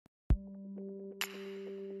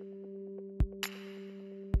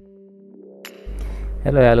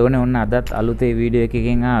Hello යාළුවනේ ඔන්න අදත් අලුතේ වීඩියෝ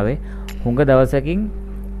එකකින් ආවේ. හුඟ දවසකින්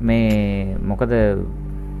මේ මොකද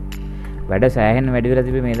වැඩ සෑහෙන වැඩි වෙලා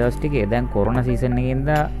තිබේ මේ දවස් ටිකේ. දැන් කොරෝනා සීසන් එකේ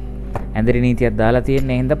ඉඳලා ඇඳරි නීතියක් දාලා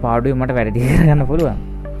තියෙන හින්දා පාඩුවේ මට වැඩ ටික කරගන්න පුළුවන්.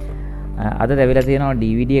 අද දැවිලා තියෙනවා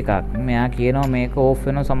DVD එකක්. මෙයා කියනවා මේක ඕෆ්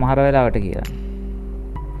වෙනවා සමහර වෙලාවට කියලා.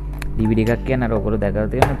 DVD එකක් කියන්නේ අර ඔයගොල්ලෝ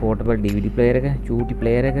දැකලා තියෙන පෝටබල් DVD ප්ලේයර් එක, චූටි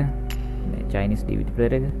ප්ලේයර් එක, මේ චයිනීස් DVD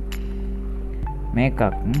ප්ලේයර් එක. මේකක්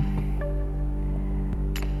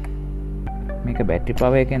මේක බැටරි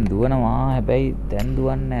පවර් එකෙන් දුවනවා. හැබැයි දැන්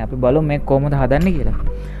දුවන්නේ නැහැ. අපි බලමු මේක කොහොමද හදන්නේ කියලා.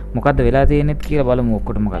 මොකද්ද වෙලා තියෙන්නේ කියලා බලමු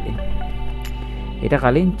ඔක්කොටම කලින්. ඊට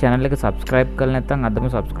කලින් channel එක subscribe කරලා නැත්නම් අදම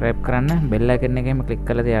subscribe කරන්න. bell icon එකේම click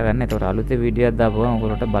කරලා තියාගන්න. එතකොට අලුතෙන් වීඩියෝ එකක් දාපුවම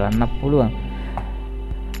ඔයගොල්ලෝට බලන්න පුළුවන්.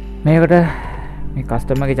 මේකට මේ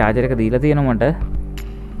customer ගේ charger එක දීලා තියෙනවා මට.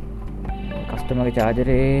 customer ගේ charger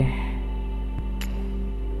එකට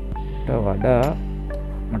වඩා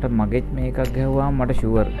මට මගෙත් මේකක් ගැහුවාම මට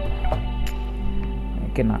sure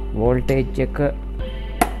කෙන වෝල්ටේජ් එක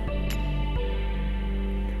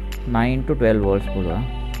 9 to 12 volts පුළුවන්.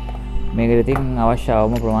 මේකට ඉතින් අවශ්‍ය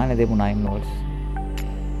අවම ප්‍රමාණය දෙමු 9 volts.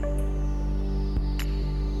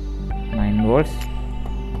 9 volts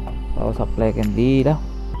power supply එකෙන් දීලා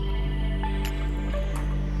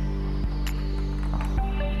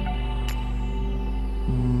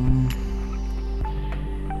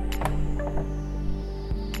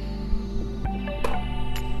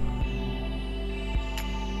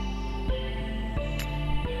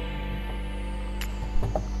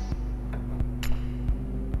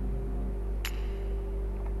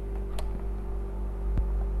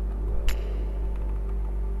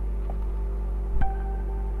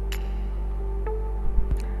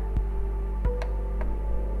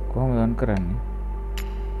කොහොමද on කරන්නේ?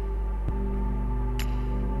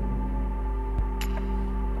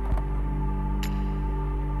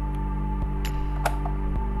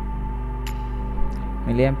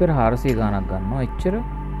 මිලි ඇම්පියර් 400 ගාණක් ගන්නවා. එච්චර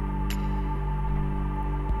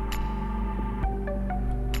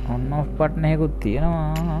on off button එකකුත්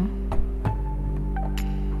තියෙනවා.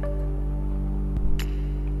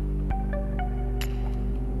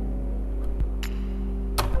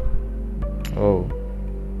 ඔව්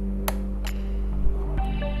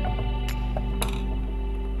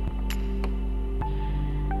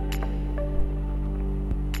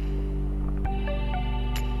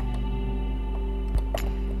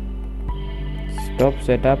stop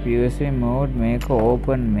setup USB mode මේක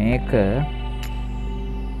open මේක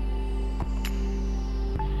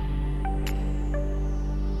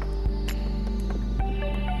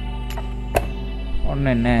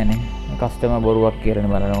ඔන්නේ නෑනේ කස්ටමර් බොරුවක්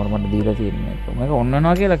කියලානේ බලනකොට මට දීලා තියෙන්නේ මේක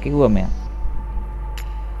ඔන්නනවා කියලා කිව්වා මෙයා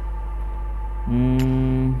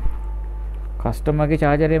කස්ටමර්ගේ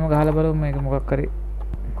charger එකම ගහලා බලමු මේක මොකක් කරේ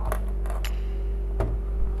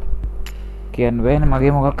කියන්න බෑනේ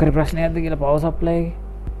මගේ මොකක් හරි ප්‍රශ්නයක්ද කියලා power supply එකේ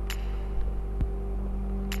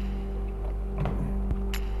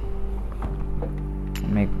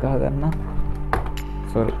මේක ගන්න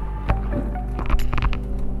sorry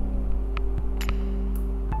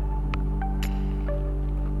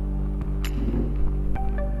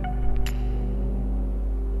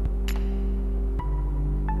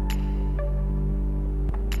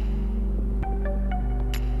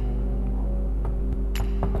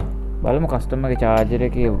බලමු කස්ටමර්ගේ charger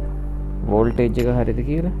එකේ voltage එක හරියද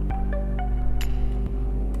කියලා.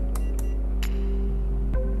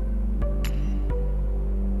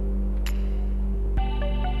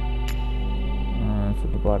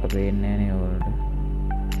 සුදු පාට පේන්නේ නැහැ නේ ඔයාලට.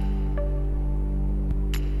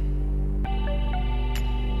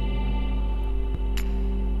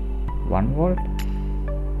 one volt.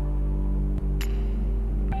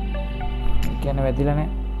 ඒ කියන්නේ වැදිලා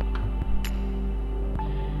නැහැ.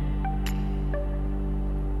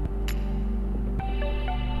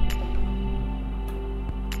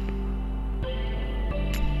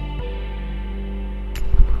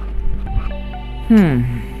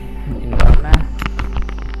 Gimana?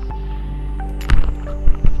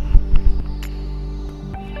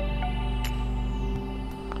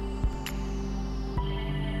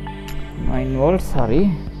 Nine volts, sorry.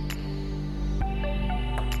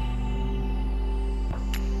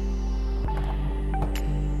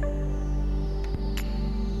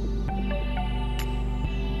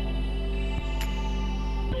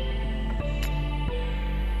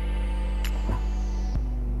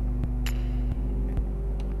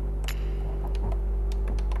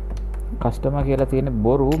 Customer කියලා තියෙන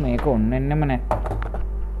බොරු මේක ඔන්නෙන්නෙම නැහැ.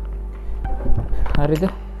 හරිද?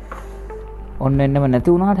 ඔන්නෙන්නෙම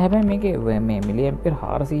නැති වුණාට හැබැයි මේකේ මේ මිලි ඇම්පියර්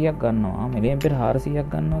 400ක් ගන්නවා. මිලි ඇම්පියර් 400ක්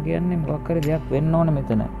ගන්නවා කියන්නේ මොකක් හරි දෙයක් වෙන්න ඕනේ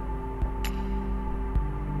මෙතන.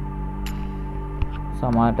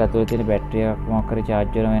 සමහරට ඇතුලේ තියෙන බැටරි එකක් මොකක් හරි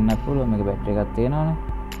charge වෙන වෙන්නත් පුළුවන්. මේක බැටරි එකක් තියෙනවනේ.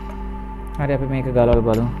 හරි අපි මේක ගලවලා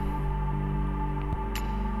බලමු.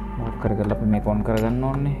 මොකක් කරලා අපි මේක on කරගන්න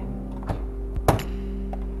ඕනේ.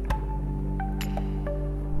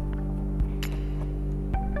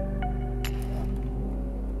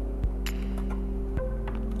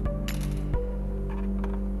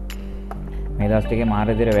 මේ දවස් ටිකේ මාර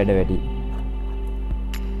විදිහට වැඩ වැඩි.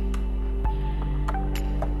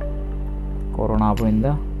 කොරෝනා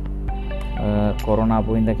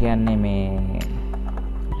ආපු හින්දා කියන්නේ මේ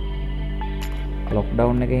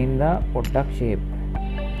ලොක්ඩවුන් එකේ හින්දා පොඩ්ඩක් ෂේප්.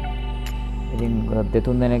 ඉතින්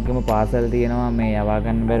දෙතුන් දෙනෙක්ගේම පාසල් තියෙනවා මේ යවා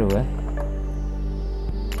ගන්න බැරුව.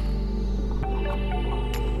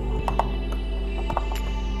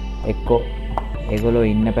 එක්කෝ ඒගොල්ලෝ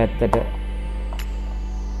ඉන්න පැත්තට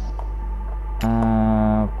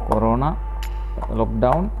කොරෝනා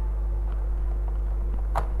ලොක්ඩවුන්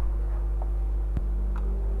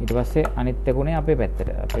ඊට පස්සේ අනිත් එකුනේ අපේ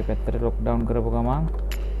පැත්තට ලොක්ඩවුන් කරපු ගමන්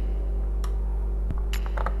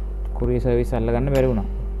කුරිය සර්විස් අල්ලගන්න බැරි වුණා.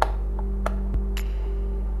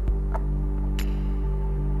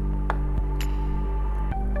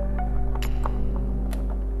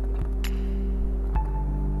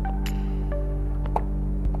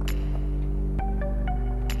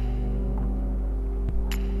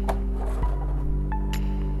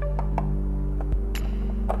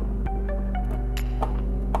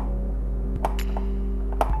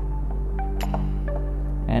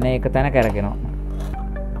 එනේ එක තැන කරගෙනවා.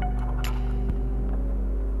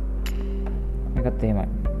 එකත් එහෙමයි.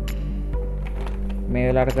 මේ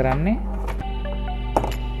වෙලාවට කරන්නේ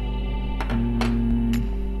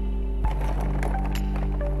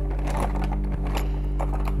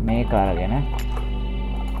මේක අරගෙන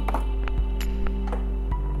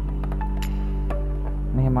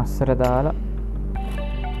මෙහෙම අස්සර දාලා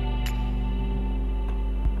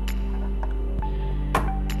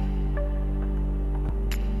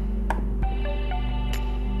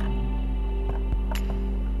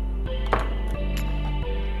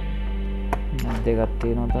දෙකක්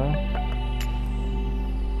තියෙනවා තව.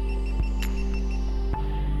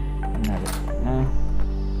 නෑ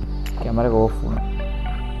කැමරා එක ඕෆ් වුණා.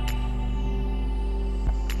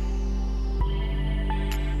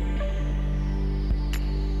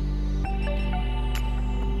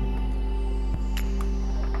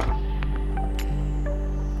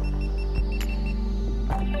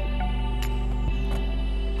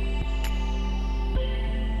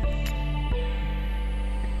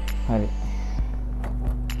 හරි.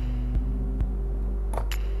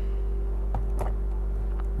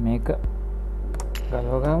 මේක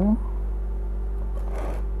ගලව ගමු.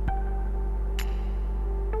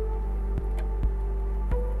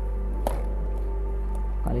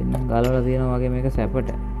 කලින් නම් ගලවලා තියෙනවා වගේ මේක සැපට.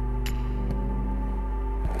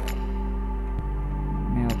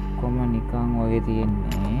 මේ ඔක්කොම නිකන් වගේ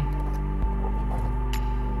තියෙන්නේ.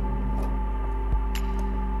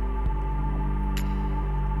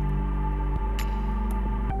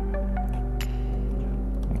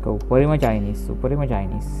 උපරිම චයිනිස්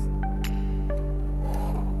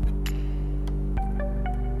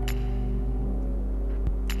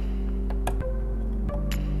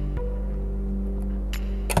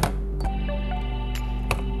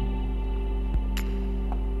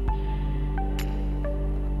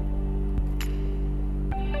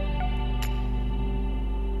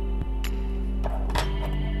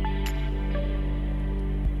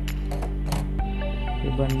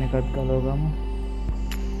ribbon එකත් ගලව ගමු.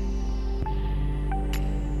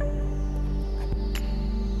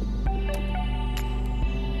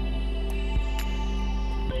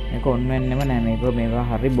 මේක ඔන් වෙන්නෙම නෑ. මේක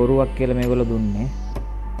හරි බොරුවක් කියලා මේගොල්ලෝ දුන්නේ.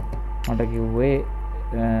 මට කිව්වේ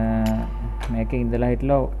මේකේ ඉඳලා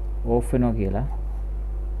හිටලා ඕෆ් වෙනවා කියලා.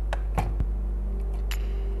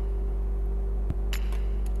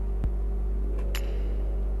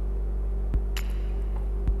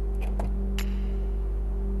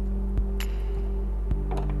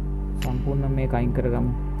 සම්පූර්ණ මේක අයින්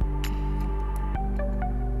කරගමු.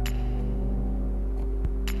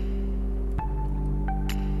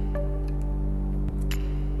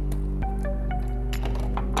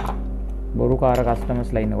 බොරුකාර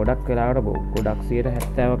කස්ටමර්ස්ලා ඉන්න ගොඩක් වෙලාවට ගොඩක්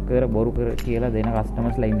 70ක් කර බොරු කියලා දෙන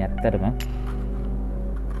කස්ටමර්ස්ලා ඉන්නේ ඇත්තටම.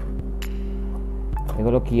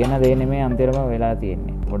 ඒගොල්ලෝ කියන දේ නෙමෙයි අන්තිමටම වෙලා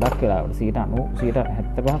තියෙන්නේ. ගොඩක් වෙලාවට 90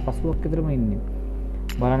 75 80ක් විතරම ඉන්නේ.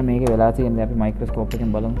 බලන්න මේකේ වෙලා තියෙන්නේ. අපි මයික්‍රොස්කෝප්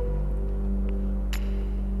එකෙන් බලමු.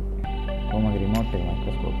 කොහොමද රිමෝට් එක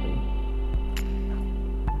මයික්‍රොස්කෝප් එකේ.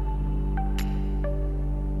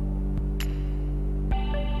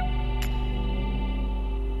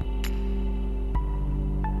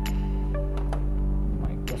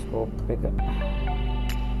 එක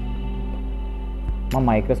මම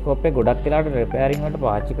මයික්‍රොස්කෝප් එක ගොඩක් වෙලාවට රිපෙයාරින් වලට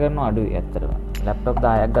පාවිච්චි කරනවා අඩුයි ඇත්තටම. ලැප්ටොප්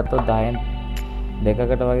 10ක් ගත්තොත් 10න්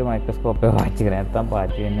දෙකකට වගේ මයික්‍රොස්කෝප් එක පාවිච්චි කරා. නැත්තම්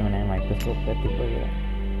පාවිච්චි වෙන්නේම නැහැ මයික්‍රොස්කෝප් එක තිබ්බ කියලා.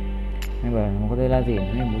 මේ බලන්න මොකද වෙලා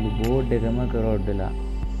තියෙන්නේ මේ මුළු බෝඩ් එකම කරොඩ් වෙලා.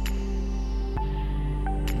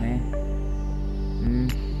 මේ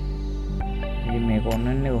ඉතින් මේක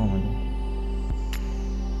ඔන්නන්නේ කොහොමද?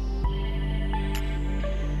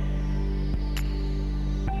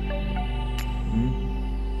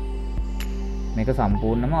 මේක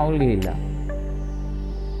සම්පූර්ණයෙන්ම අවුල් ගිහිල්ලා.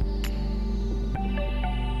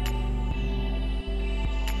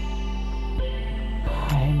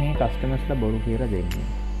 අය මේ කස්ටමර්ස්ලා බොරු කියලා දෙන්නේ.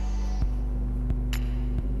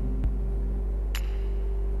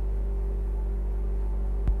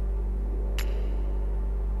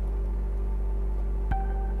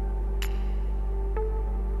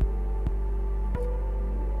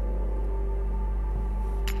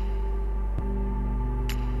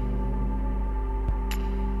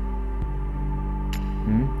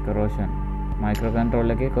 corrosion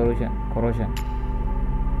microcontroller के corrosion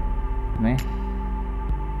में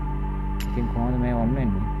ඉතින් කොහොමද මේ ඔන්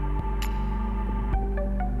වෙන්නේ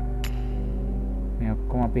මේ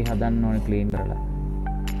ඔක්කොම අපි හදන්න ඕනේ ක්ලීන් කරලා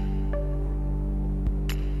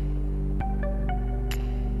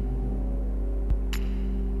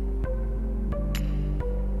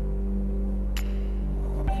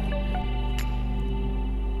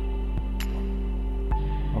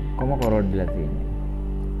ඔක්කොම කොරොඩ්ලා තියෙන්නේ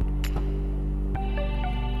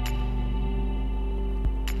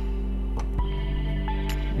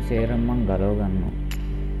සේරම මං ගලව ගන්නවා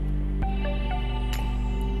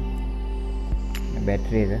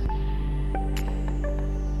බැටරි එක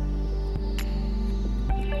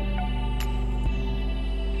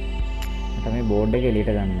මට මේ බෝඩ් එක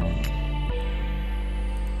එළියට ගන්නවා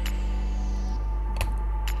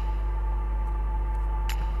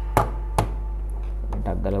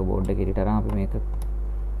ටක් ගලව බෝඩ් එක එළියට අරන් අපි මේක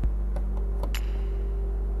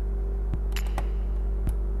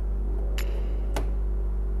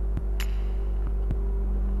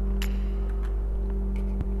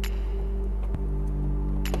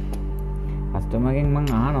කස්ටමර්ගෙන් මං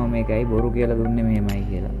අහනවා මේකයි බොරු කියලා දුන්නේ මෙහෙමයි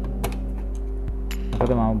කියලා.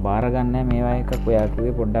 මොකද මම බාර ගන්න නැහැ මේවා එකක් ඔයා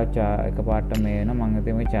කිව්වේ පොඩ්ඩක් එකපාරට මේ වෙන මං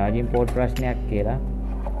හිතුවේ මේ charging port ප්‍රශ්නයක් කියලා.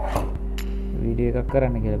 වීඩියෝ එකක්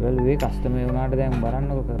කරන්න කියලා. බැලුවේ කස්ටමර් වුණාට දැන්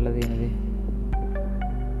බලන්නකො කරලා තියෙන දේ.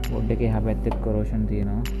 බෝඩ් එකේ එහා පැත්තේ corrosion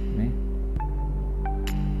තියෙනවා මේ.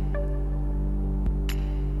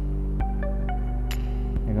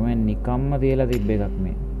 ඒක මම නිකම්ම තියලා තිබ්බ එකක්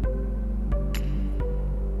මේ.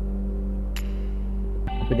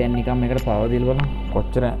 දැන් නිකම් මේකට පවර් දීලා බලන්න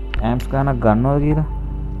කොච්චර ඇම්ප්ස් ගණනක් ගන්නවද කියලා.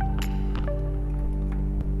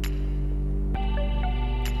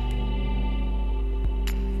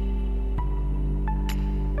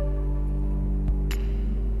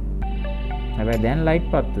 හැබැයි දැන් ලයිට්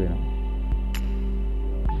පත්තු වෙනවා.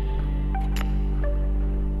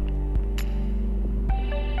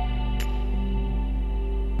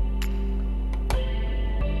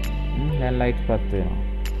 දැන් ලයිට් පත්තු වෙනවා.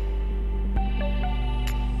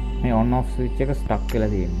 මේ on off switch එක ස්ටක් වෙලා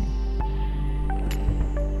තියෙන්නේ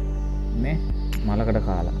මේ මලකට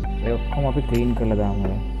කාලා ඒ ඔක්කොම අපි ක්ලීන් කරලා දාමු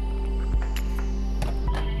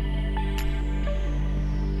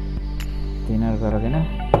ක්ලීනර් කරගෙන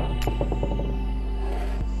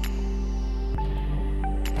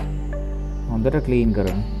හොඳට ක්ලීන්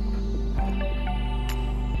කරමු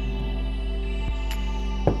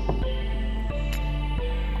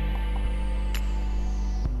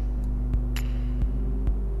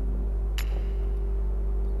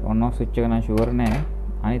on off switch එක නම් ෂුවර් නෑ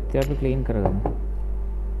අනිත් ඒවා අපි ක්ලීන් කරගමු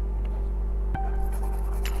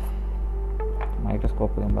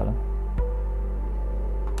මයික්‍රොස්කෝප් එකෙන් බලමු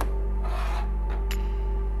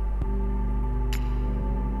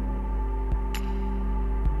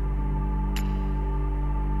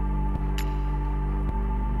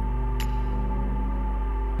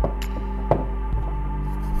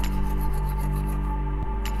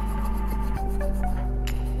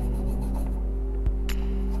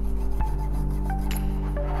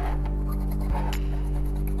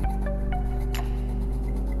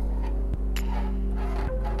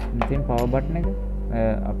ඉතින් පවර් බටන් එක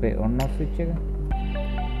අපේ on off switch එක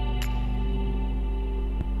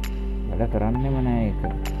වැඩ කරන්නෙම නෑ ඒක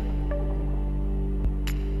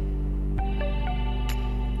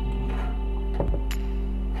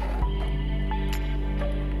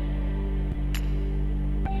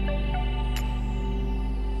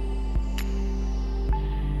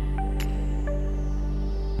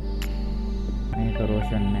මේක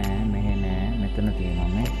රෝෂන් නෑ මෙහෙ නෑ මෙතන තියෙනවා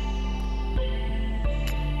මේ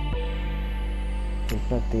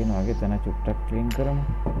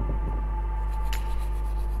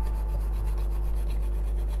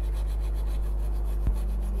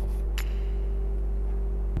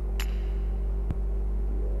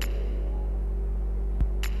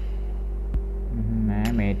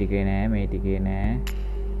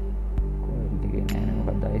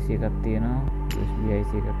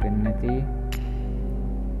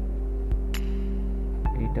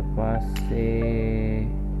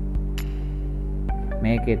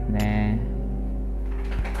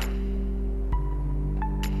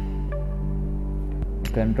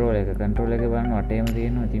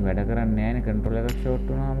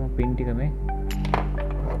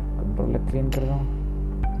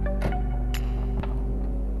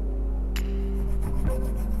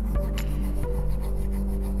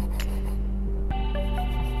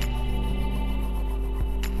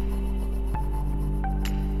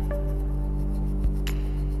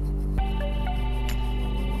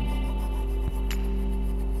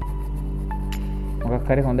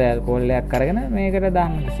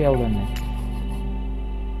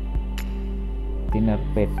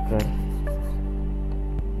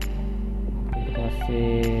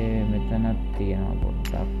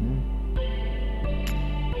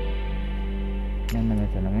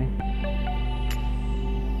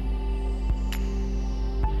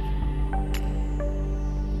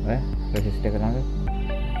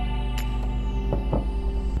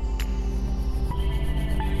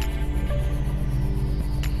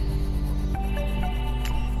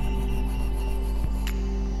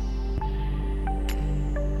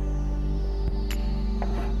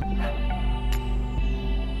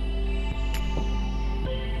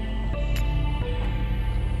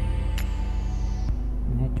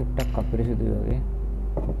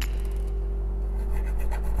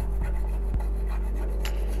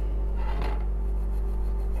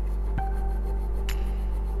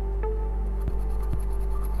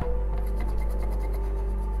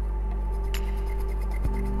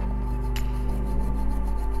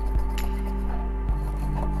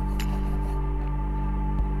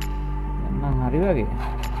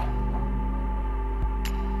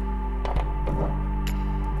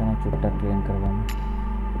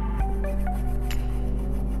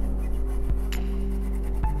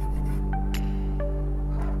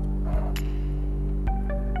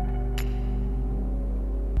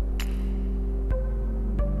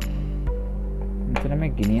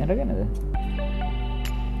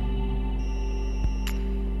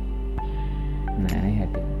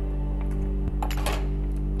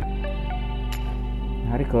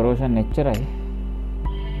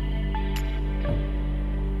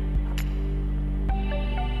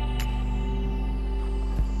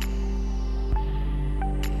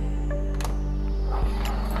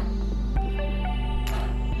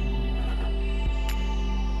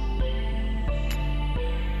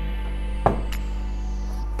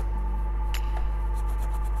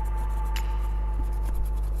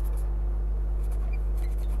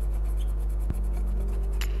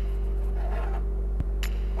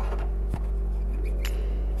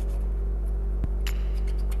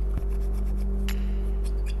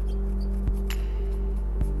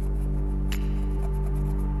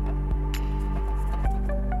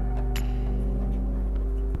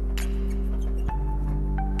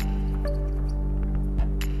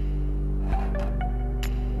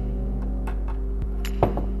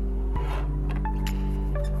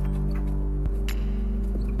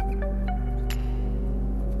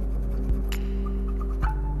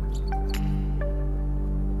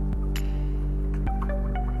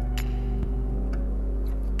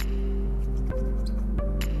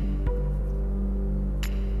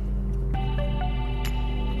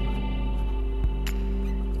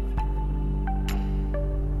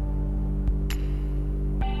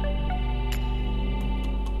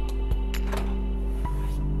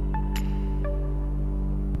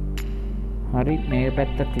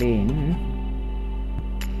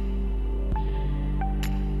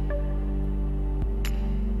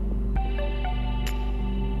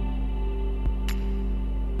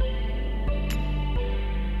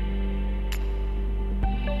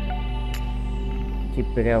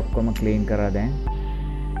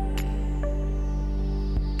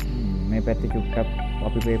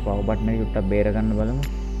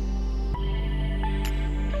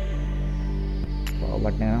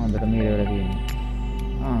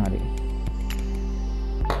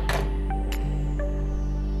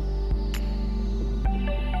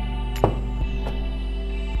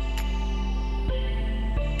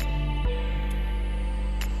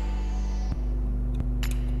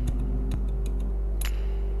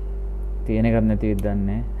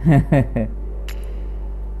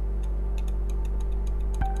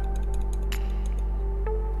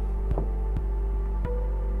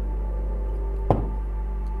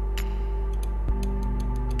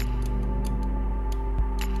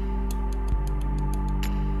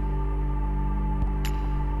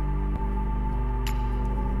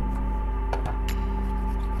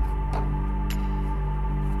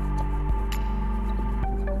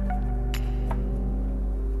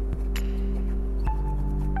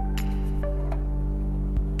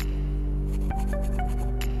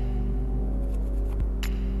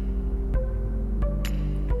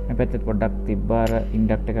මේ පැත්තේ පොඩ්ඩක් තිබ්බා අර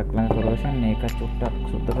ඉන්ඩක්ටර් එකක් ළඟ කොරෝෂන් ඒක චුට්ටක්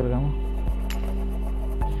සුද්ධ කරගමු.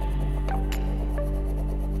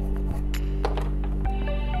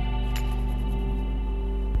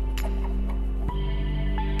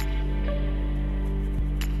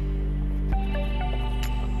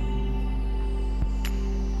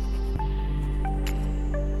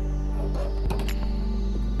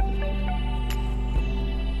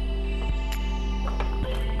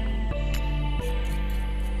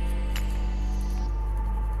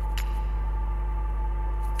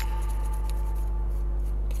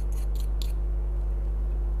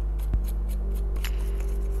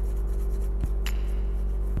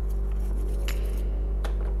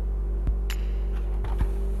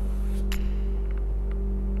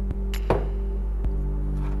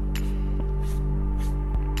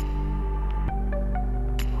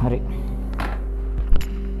 හරි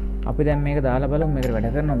අපි දැන් මේක දාලා බලමු මේකට වැඩ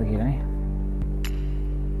කරනවද කියලා නේ.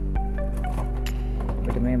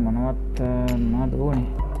 අපිට මේ මොනවත් මොනවද ඕනේ?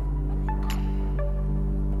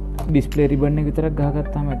 ඩිස්ප්ලේ රිබන් එක විතරක්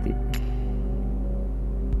ගහගත්තාම ඇති.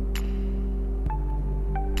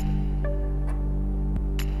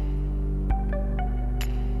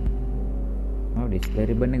 ඩිස්ප්ලේ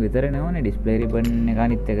රිබන් එක විතරනේ ඕනේ. ඩිස්ප්ලේ රිබන් එක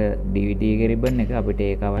අනිත් එක DVD එකේ රිබන් එක අපිට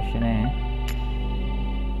ඒක අවශ්‍ය නැහැ.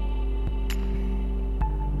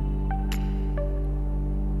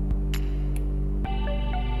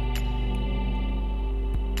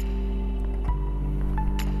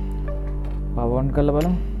 පවර් ඔන් කරලා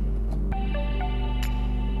බලමු.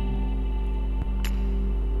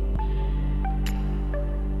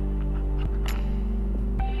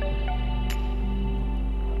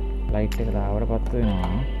 ලයිට් එක දාවට පත්තු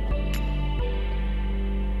වෙනවා.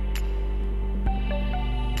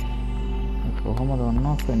 කොහොමද ඔන්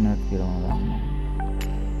ඔෆ් වෙන්නේ කියලා මම දන්නේ.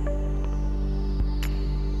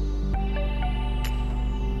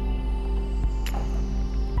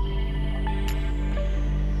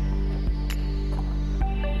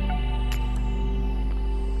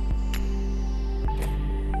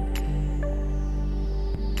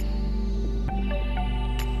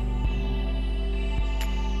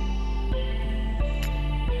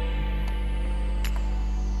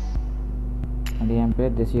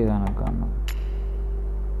 ඇම්පියර් 200 ගණක් ගන්නවා.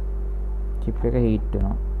 චිප් එක හීට්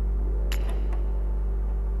වෙනවා.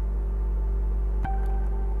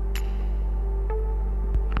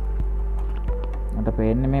 මට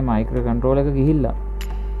පේන්නේ මේ මයික්‍රෝ කන්ට්‍රෝලර් එක ගිහිල්ලා.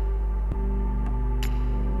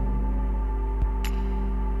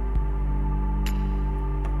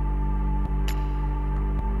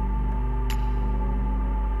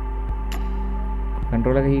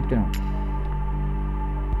 කන්ට්‍රෝලර් එක හීට් වෙනවා.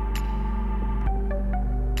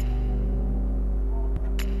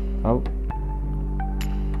 ඔව්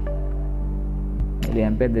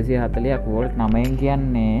ඇම්පියර් 240ක් වෝල්ට් 9න්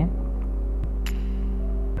කියන්නේ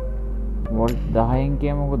වෝල්ට් 10න්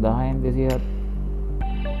කියමුකෝ 10න්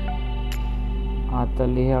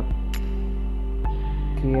 240ක්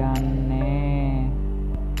කියන්නේ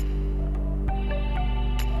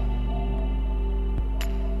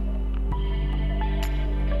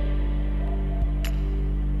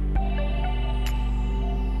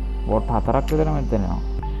වෝල්ට් 4ක් විතර මෙතන එනවා.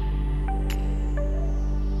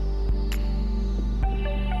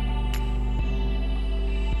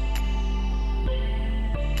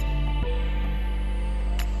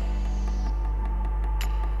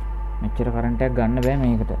 මෙච්චර කරන්ට් එකක් ගන්න බෑ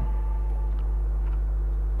මේකට.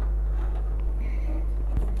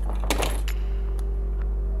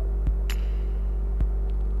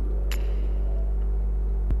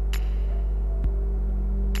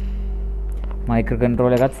 මයික්‍රෝ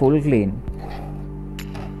කන්ට්‍රෝලර් එකත් ෆුල් ක්ලීන්.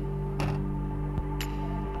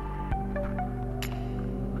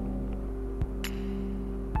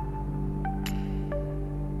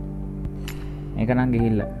 මේක නම්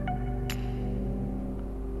ගිහිල්ලා.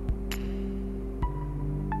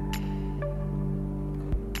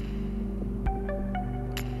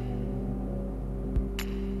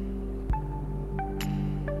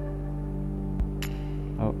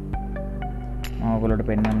 ඔව්. මම ඔයගොල්ලන්ට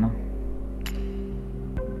පෙන්නන්නම්.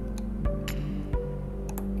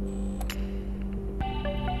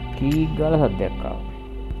 කී ගාල සද්දයක් ආවා.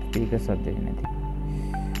 ස්පීකර් සද්දෙක නැති.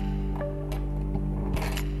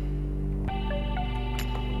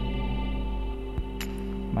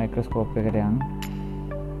 මයික්‍රොස්කෝප් එකට යන්න.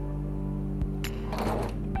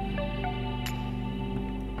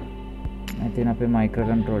 නැතිනම් අපේ මයික්‍රෝ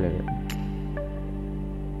කන්ට්‍රෝලර් එක.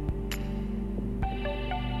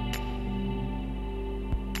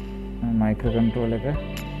 මයික්‍රෝ කන්ට්‍රෝලර් එක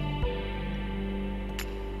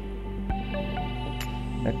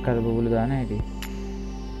දැක්කද බබුලු දාන හැටි?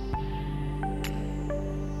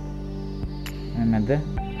 මැද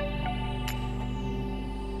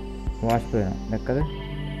වාෂ්ප වෙනවා. දැක්කද?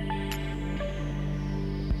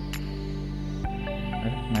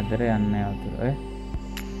 මැදට යන්නේ වතුර.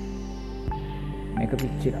 මේක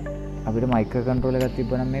පිච්චිලා. අපිට මයික්‍රෝ කන්ට්‍රෝලර් එකක්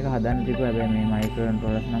තිබ්බනම් මේක හදන්න තිබ්බා. හැබැයි මේ මයික්‍රෝ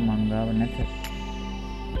කන්ට්‍රෝලර්ස් නම් මං ගාව නැත.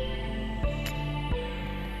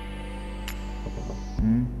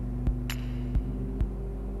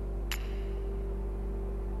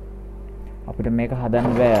 අපිට මේක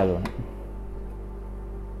හදන්න බෑ යාළුවනේ.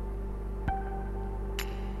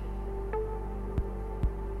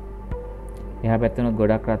 එහා පැත්තෙනුත්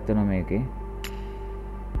ගොඩක් රත් වෙනවා මේකේ.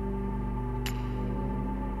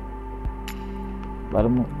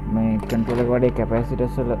 බලමු මේ කන්ට්‍රෝලර් එක වඩේ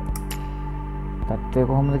කැපැසිටර්ස් වල තත්ත්වය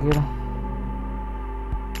කොහොමද කියලා.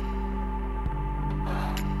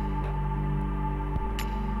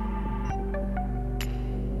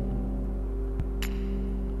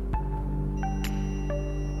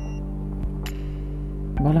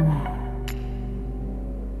 බලමු.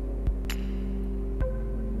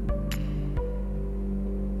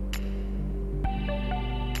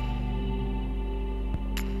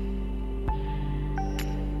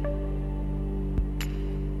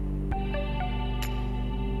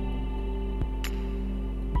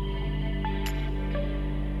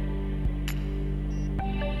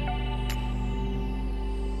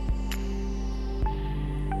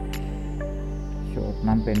 ෂෝට්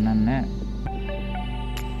නම් පෙන්වන්නේ නැහැ.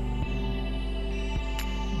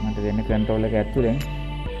 මට දෙන්න කන්ට්‍රෝල් එක ඇතුලෙන්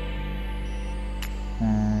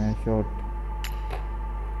ෂෝට්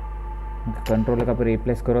කන්ට්‍රෝල් එක අපි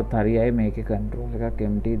රීප්ලේස් කරොත් හරියයි. මේකේ කන්ට්‍රෝල් එකක්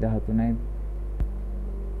MT13යි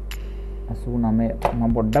 89.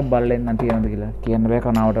 මම පොඩ්ඩක් බලලා ඉන්න තියෙනවද කියලා කියන්න බෑ.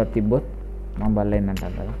 කනාවටවත් තිබ්බොත් මම බලලා ඉන්නට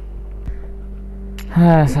අල්ලලා.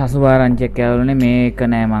 සසුබාරංචි එක්ක ඇවිල්නේ මේක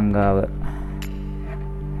නෑ මං ගාව.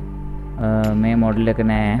 මේ මොඩල් එක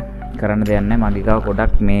නෑ කරන්න දෙයක් නෑ. මගේ ගාව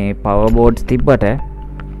ගොඩක් මේ පවර් බෝඩ්ස් තිබ්බට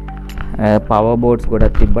පවර් බෝඩ්ස්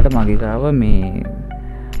ගොඩක් තිබ්බට මගේ ගාව මේ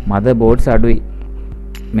මදර් බෝඩ්ස් අඩුයි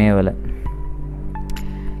මේවල.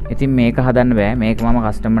 ඉතින් මේක හදන්න බෑ. මේක මම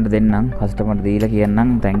කස්ටමර්ට දෙන්නම්. කස්ටමර්ට දීලා කියන්නම්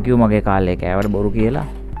thank you මගේ කාලේ කෑවට බොරු කියලා.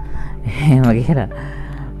 එහෙම කියලා.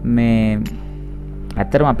 මේ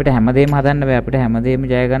ඇත්තටම අපිට හැමදේම හදන්න බෑ. අපිට හැමදේම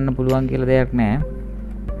ජය ගන්න පුළුවන් කියලා දෙයක් නෑ.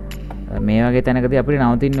 මේ වගේ තැනකදී අපිට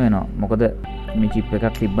නවතින්න වෙනවා. මොකද මේ චිප් එකක්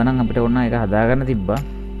තිබ්බනම් අපිට ඕන ඒක හදාගන්න තිබ්බා.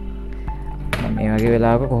 මේ වගේ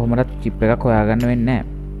වෙලාවක කොහොමවත් චිප් එකක් හොයාගන්න වෙන්නේ නැහැ.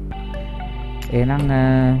 එහෙනම්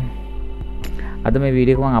අද මේ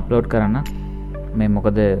වීඩියෝ එක මම අප්ලෝඩ් කරන්න. මේ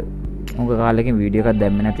මොකද උංග කාලෙකින් වීඩියෝ එකක්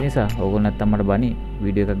දැම්මේ නැති නිසා ඕගොල්ලෝ නැත්තම් මට බනි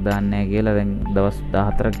වීඩියෝ එකක් දාන්නේ නැහැ කියලා. දැන් දවස්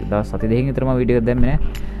 14ක් දවස් 7 විතර මම වීඩියෝ එකක් දැම්මේ නැහැ.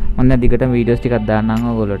 මම දැන් දිගටම වීඩියෝස් ටිකක් දාන්නම්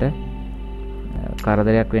ඕගොල්ලෝට.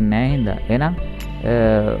 කරදරයක් වෙන්නේ නැහැ හින්දා. එහෙනම්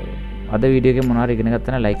අද වීඩියෝ එකේ මොනවාරි ඉගෙන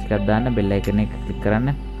ගත්තා නම් ලයික් එකක් දාන්න, බෙල් අයිකන් එක ක්ලික් කරන්න,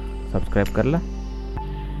 subscribe කරලා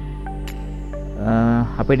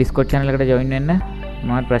අපේ Discord channel එකට join වෙන්න.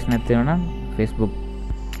 මොනවද ප්‍රශ්නයක් තියෙනවා නම් Facebook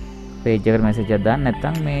page එකට message එකක් දාන්න.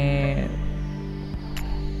 නැත්නම් මේ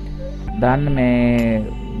දාන්න මේ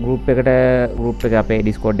group එක අපේ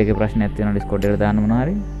Discord එකේ ප්‍රශ්නයක් තියෙනවා Discord එකට දාන්න මොනවා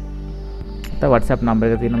හරි. නැත්නම් WhatsApp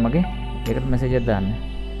number එක තියෙනවා මගේ. ඒකට message එකක් දාන්න.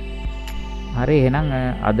 හරි එහෙනම්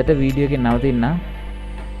අදට වීඩියෝ එකේ නවතින්න.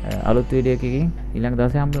 අලුත් වීඩියෝ එකකින් ඊළඟ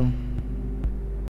දවසේ හම්බෙමු.